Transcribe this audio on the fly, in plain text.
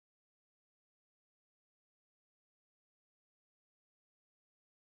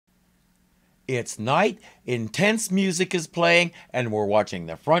It's night, intense music is playing, and we're watching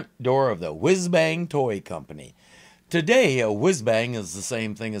the front door of the Whiz-Bang Toy Company. Today, a whiz-bang is the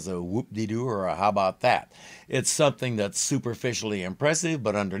same thing as a whoop-de-doo or a how about that. It's something that's superficially impressive,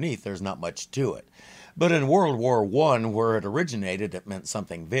 but underneath there's not much to it. But in World War I, where it originated, it meant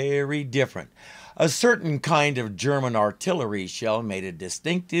something very different. A certain kind of German artillery shell made a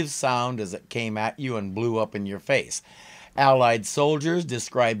distinctive sound as it came at you and blew up in your face. Allied soldiers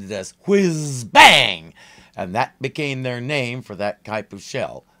described it as whiz-bang, and that became their name for that type of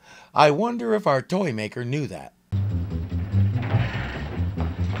shell. I wonder if our toy maker knew that.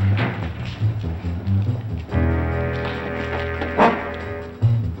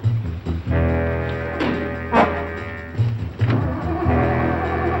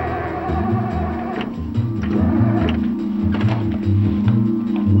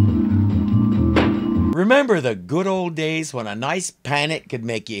 Remember the good old days when a nice panic could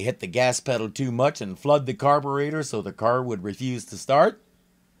make you hit the gas pedal too much and flood the carburetor so the car would refuse to start?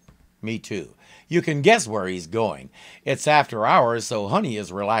 Me too. You can guess where he's going. It's after hours, so Honey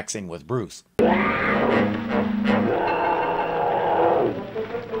is relaxing with Bruce.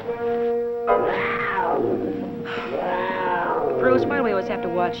 Bruce, why do we always have to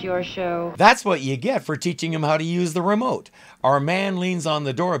watch your show? That's what you get for teaching him how to use the remote. Our man leans on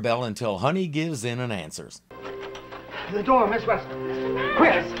the doorbell until Honey gives in and answers. The door, Miss West.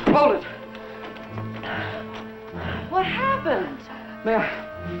 Quick, hold it. What happened? May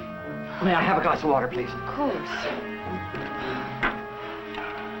I have a glass of water, please? Of course.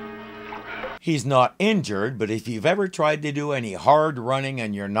 He's not injured, but if you've ever tried to do any hard running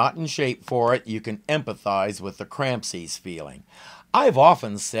and you're not in shape for it, you can empathize with the cramps he's feeling. I've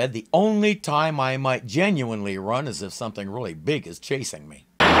often said the only time I might genuinely run is if something really big is chasing me.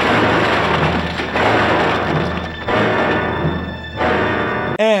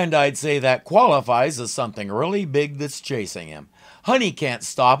 And I'd say that qualifies as something really big that's chasing him. Honey can't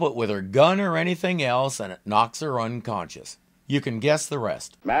stop it with her gun or anything else, and it knocks her unconscious. You can guess the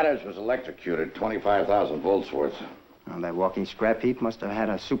rest. Matters was electrocuted, 25,000 volts worth. Well, that walking scrap heap must have had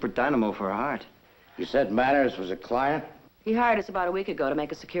a super dynamo for a heart. You said Matters was a client? He hired us about a week ago to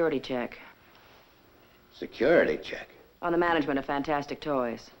make a security check Security check? on the management of Fantastic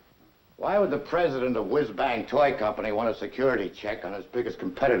Toys. Why would the president of Whiz-Bang Toy Company want a security check on his biggest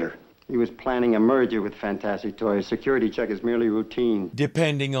competitor? He was planning a merger with Fantastic Toys. Security check is merely routine.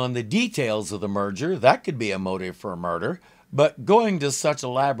 Depending on the details of the merger, that could be a motive for murder. But going to such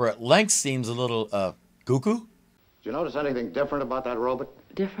elaborate lengths seems a little, cuckoo? Did you notice anything different about that robot?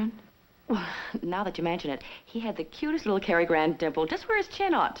 Different? Well, now that you mention it, he had the cutest little Cary Grant dimple just where his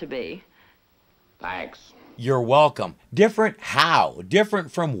chin ought to be. Thanks. You're welcome. Different how? Different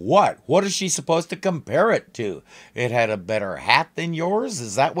from what? What is she supposed to compare it to? It had a better hat than yours?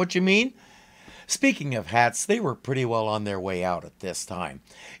 Is that what you mean? Speaking of hats, they were pretty well on their way out at this time.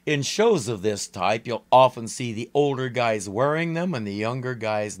 In shows of this type, you'll often see the older guys wearing them and the younger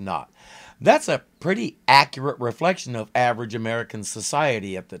guys not. That's a pretty accurate reflection of average American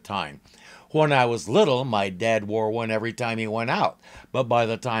society at the time. When I was little, my dad wore one every time he went out, but by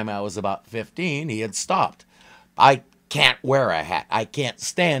the time I was about 15, he had stopped. I can't wear a hat. I can't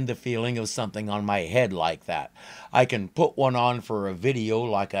stand the feeling of something on my head like that. I can put one on for a video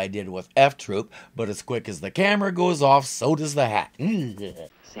like I did with F Troop, but as quick as the camera goes off, so does the hat.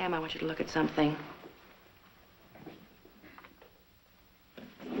 Sam, I want you to look at something.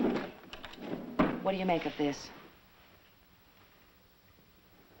 What do you make of this?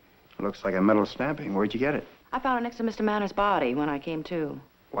 Looks like a metal stamping. Where'd you get it? I found it next to Mr. Manner's body when I came to.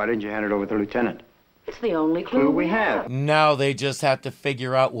 Why didn't you hand it over to the lieutenant? It's the only clue we have. Now they just have to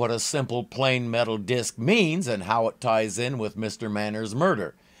figure out what a simple plain metal disc means and how it ties in with Mr. Manners'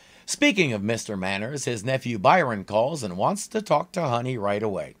 murder. Speaking of Mr. Manners, his nephew Byron calls and wants to talk to Honey right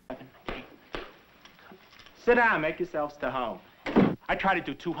away. Sit down, make yourselves to home. I try to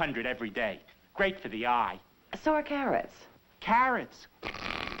do 200 every day. Great for the eye. So are carrots. Carrots.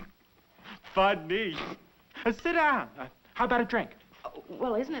 Funny. Sit down. How about a drink?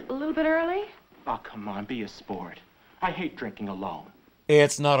 Well, isn't it a little bit early? Oh, come on, be a sport. I hate drinking alone.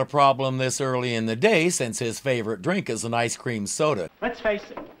 It's not a problem this early in the day since his favorite drink is an ice cream soda. Let's face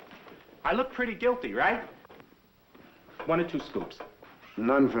it. I look pretty guilty, right? 1 or 2 scoops.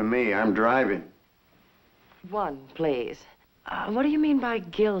 None for me. I'm driving. One, please. What do you mean by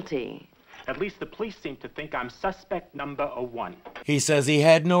guilty? At least the police seem to think I'm suspect number 1. He says he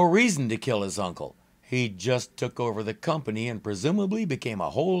had no reason to kill his uncle. He just took over the company and presumably became a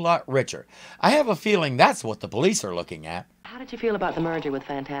whole lot richer. I have a feeling that's what the police are looking at. How did you feel about the merger with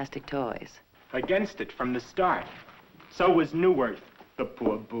Fantastic Toys? Against it from the start. So was Neuwirth, The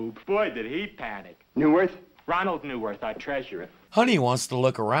poor boob. Boy, did he panic. Newworth? Ronald Newworth, our treasurer. Honey wants to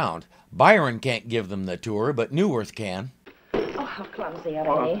look around. Byron can't give them the tour, but Newworth can. Oh, how clumsy of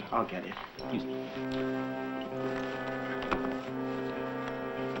me. I'll get it. Excuse me.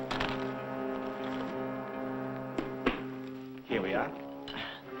 Here we are.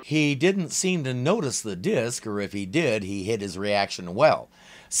 He didn't seem to notice the disc, or if he did, he hid his reaction well.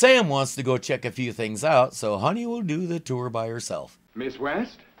 Sam wants to go check a few things out, so Honey will do the tour by herself. Miss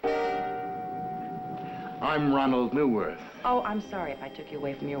West? I'm Ronald Newworth. Oh, I'm sorry if I took you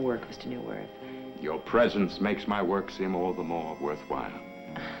away from your work, Mr. Newworth. Your presence makes my work seem all the more worthwhile.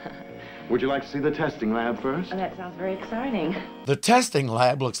 Would you like to see the testing lab first? Oh, that sounds very exciting. The testing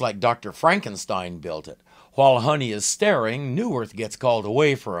lab looks like Dr. Frankenstein built it. While Honey is staring, Newworth gets called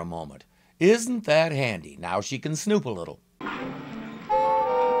away for a moment. Isn't that handy? Now she can snoop a little.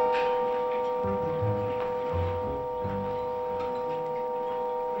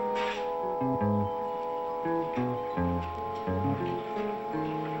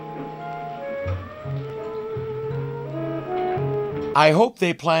 I hope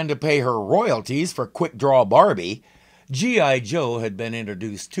they plan to pay her royalties for Quick Draw Barbie. G.I. Joe had been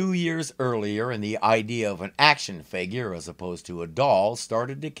introduced 2 years earlier, and the idea of an action figure as opposed to a doll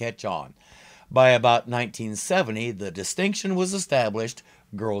started to catch on. By about 1970, the distinction was established.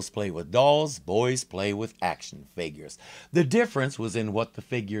 Girls play with dolls, boys play with action figures. The difference was in what the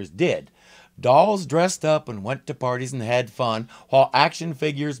figures did. Dolls dressed up and went to parties and had fun, while action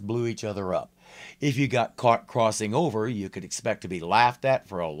figures blew each other up. If you got caught crossing over, you could expect to be laughed at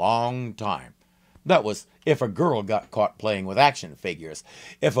for a long time. That was if a girl got caught playing with action figures.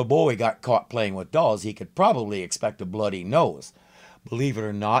 If a boy got caught playing with dolls, he could probably expect a bloody nose. Believe it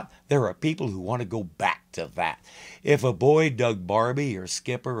or not, there are people who want to go back to that. If a boy dug Barbie or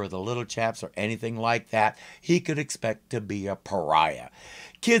Skipper or the Little Chaps or anything like that, he could expect to be a pariah.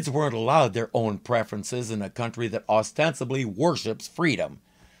 Kids weren't allowed their own preferences in a country that ostensibly worships freedom.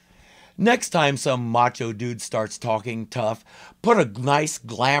 Next time some macho dude starts talking tough, put a nice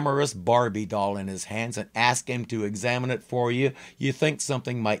glamorous Barbie doll in his hands and ask him to examine it for you. You think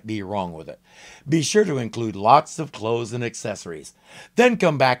something might be wrong with it. Be sure to include lots of clothes and accessories. Then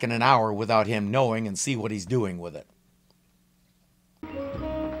come back in an hour without him knowing and see what he's doing with it.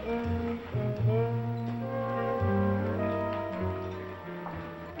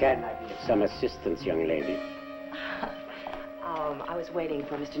 Can I be of some assistance, young lady? I was waiting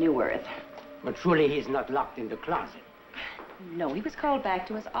for Mr. Newworth. But surely he's not locked in the closet. No, he was called back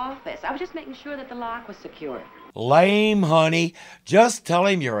to his office. I was just making sure that the lock was secure. Lame, honey. Just tell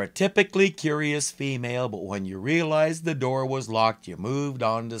him you're a typically curious female, but when you realized the door was locked, you moved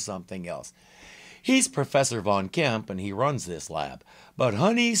on to something else. He's Professor Von Kemp, and he runs this lab. But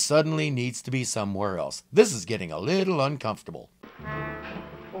Honey suddenly needs to be somewhere else. This is getting a little uncomfortable.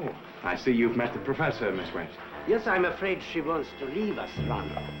 Oh, I see you've met the professor, Miss West. Yes, I'm afraid she wants to leave us,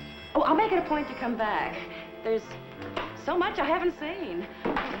 Ronald. Oh, I'll make it a point to come back. There's so much I haven't seen.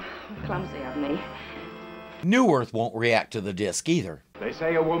 Clumsy of me. Newworth won't react to the disc either. They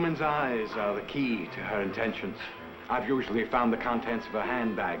say a woman's eyes are the key to her intentions. I've usually found the contents of a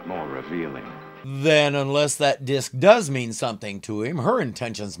handbag more revealing. Then, unless that disc does mean something to him, her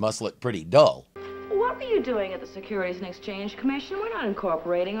intentions must look pretty dull. What were you doing at the Securities and Exchange Commission? We're not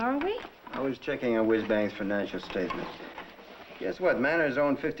incorporating, are we? I was checking on Whizbang's financial statement. Guess what? Manners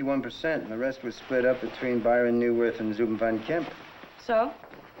owned 51%, and the rest was split up between Byron Newworth and Zubin Van Kemp. So?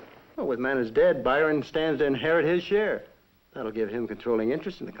 Well, with Manners dead, Byron stands to inherit his share. That'll give him controlling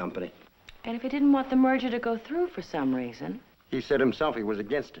interest in the company. And if he didn't want the merger to go through for some reason? He said himself he was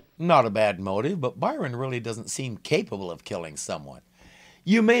against it. Not a bad motive, but Byron really doesn't seem capable of killing someone.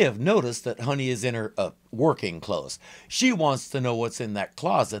 You may have noticed that Honey is in her working clothes. She wants to know what's in that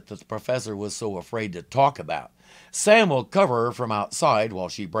closet that the professor was so afraid to talk about. Sam will cover her from outside while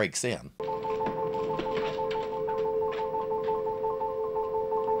she breaks in.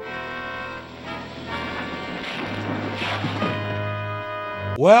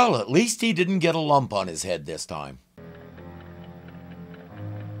 Well, at least he didn't get a lump on his head this time.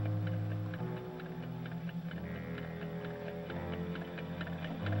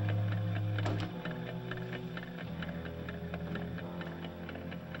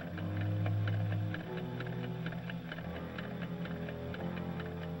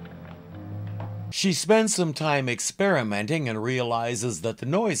 She spends some time experimenting and realizes that the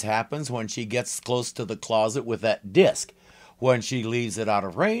noise happens when she gets close to the closet with that disc. When she leaves it out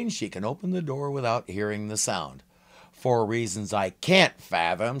of range, she can open the door without hearing the sound. For reasons I can't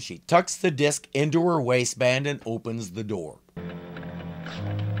fathom, she tucks the disc into her waistband and opens the door.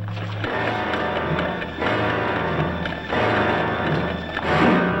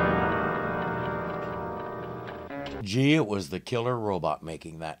 Gee, it was the killer robot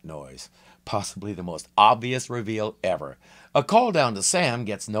making that noise. Possibly the most obvious reveal ever. A call down to Sam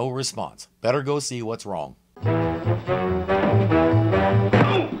gets no response. Better go see what's wrong. Come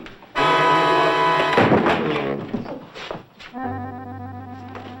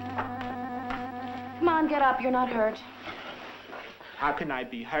on, get up. You're not hurt. How can I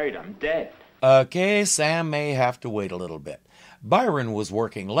be hurt? I'm dead. Okay, Sam may have to wait a little bit. Byron was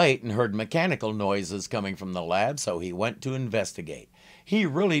working late and heard mechanical noises coming from the lab, so he went to investigate. He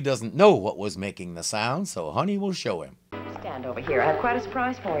really doesn't know what was making the sound, so Honey will show him. Stand over here. I have quite a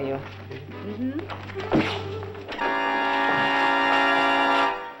surprise for you.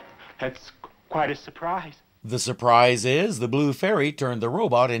 That's quite a surprise. The surprise is the blue fairy turned the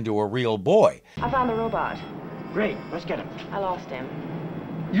robot into a real boy. I found the robot. Great, let's get him. I lost him.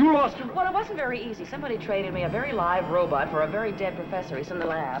 You lost him. Well, it wasn't very easy. Somebody traded me a very live robot for a very dead professor. He's in the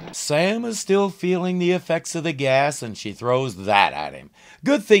lab. Sam is still feeling the effects of the gas, and she throws that at him.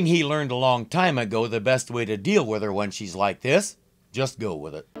 Good thing he learned a long time ago the best way to deal with her when she's like this. Just go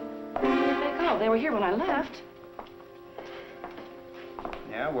with it. Where did they go? They were here when I left.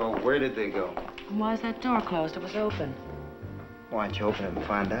 Yeah, well, where did they go? Why is that door closed? It was open. Why don't you open it and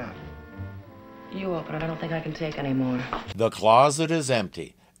find out? You open it. I don't think I can take any more. The closet is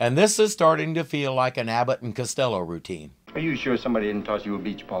empty, and this is starting to feel like an Abbott and Costello routine. Are you sure somebody didn't toss you a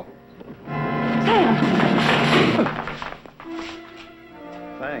beach ball?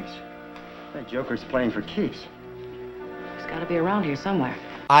 Thanks. That joker's playing for keeps. He's got to be around here somewhere.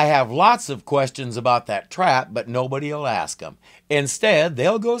 I have lots of questions about that trap, but nobody will ask them. Instead,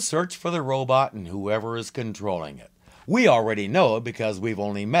 they'll go search for the robot and whoever is controlling it. We already know it because we've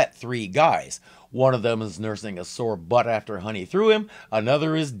only met 3 guys. One of them is nursing a sore butt after Honey threw him,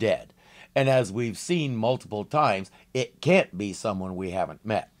 another is dead. And as we've seen multiple times, it can't be someone we haven't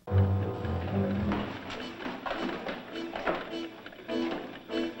met.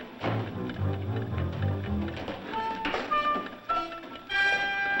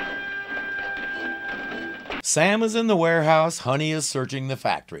 Sam is in the warehouse, Honey is searching the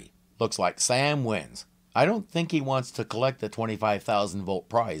factory. Looks like Sam wins. I don't think he wants to collect the 25,000-volt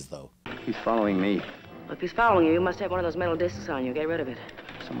prize, though. He's following me. If he's following you, you must have one of those metal discs on you. Get rid of it.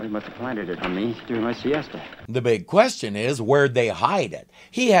 Somebody must have planted it on me during my siesta. The big question is, where'd they hide it?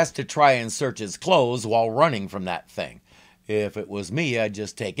 He has to try and search his clothes while running from that thing. If it was me, I'd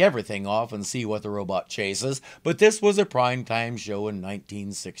just take everything off and see what the robot chases, but this was a primetime show in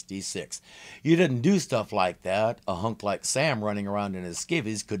 1966. You didn't do stuff like that. A hunk like Sam running around in his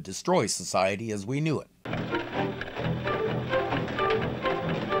skivvies could destroy society as we knew it.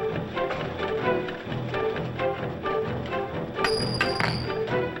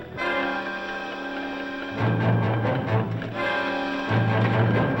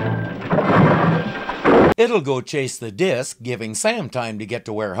 It'll go chase the disc, giving Sam time to get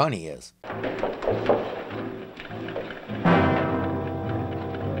to where Honey is.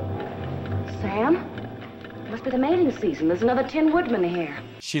 Sam? Must be the mating season. There's another Tin Woodman here.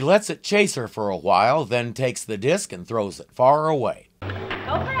 She lets it chase her for a while, then takes the disc and throws it far away. Go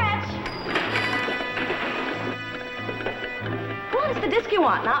fetch! Well, it's the disc you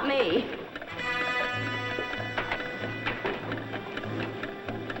want, not me.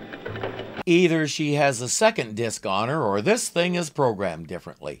 Either she has a second disc on her, or this thing is programmed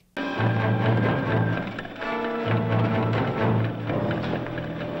differently. With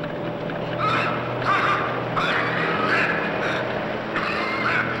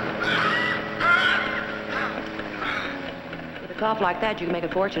a cough like that, you can make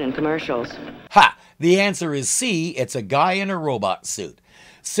a fortune in commercials. Ha! The answer is C. It's a guy in a robot suit.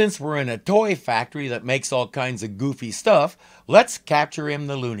 Since we're in a toy factory that makes all kinds of goofy stuff, let's capture him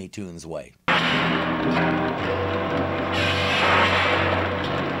the Looney Tunes way.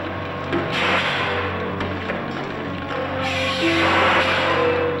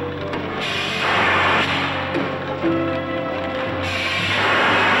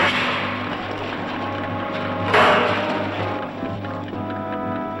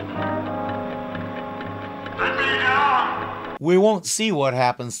 We won't see what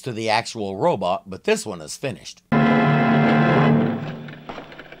happens to the actual robot, but this one is finished.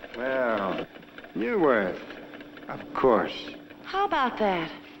 Well, Newworth. Of course. How about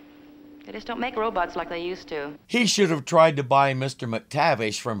that? They just don't make robots like they used to. He should have tried to buy Mr.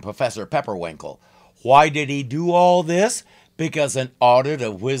 McTavish from Professor Pepperwinkle. Why did he do all this? Because an audit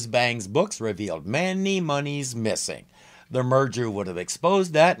of Whiz-Bang's books revealed many monies missing. The merger would have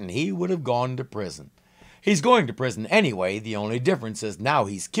exposed that, and he would have gone to prison. He's going to prison anyway. The only difference is now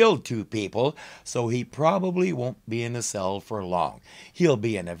he's killed 2 people, so he probably won't be in a cell for long. He'll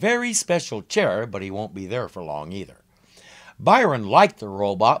be in a very special chair, but he won't be there for long either. Byron liked the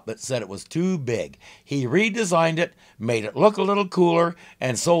robot, but said it was too big. He redesigned it, made it look a little cooler,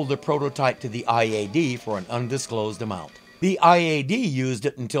 and sold the prototype to the IAD for an undisclosed amount. The IAD used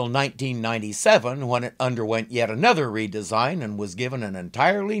it until 1997, when it underwent yet another redesign and was given an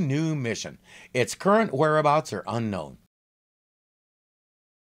entirely new mission. Its current whereabouts are unknown.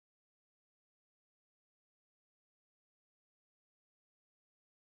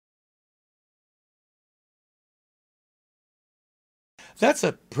 That's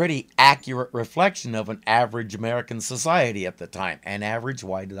a pretty accurate reflection of an average American society at the time. And average,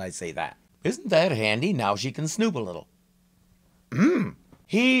 why did I say that? Isn't that handy? Now she can snoop a little.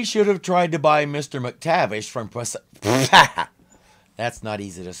 He should have tried to buy Mr. McTavish from... That's not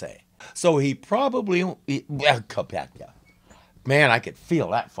easy to say. So he probably... Man, I could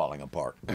feel that falling apart.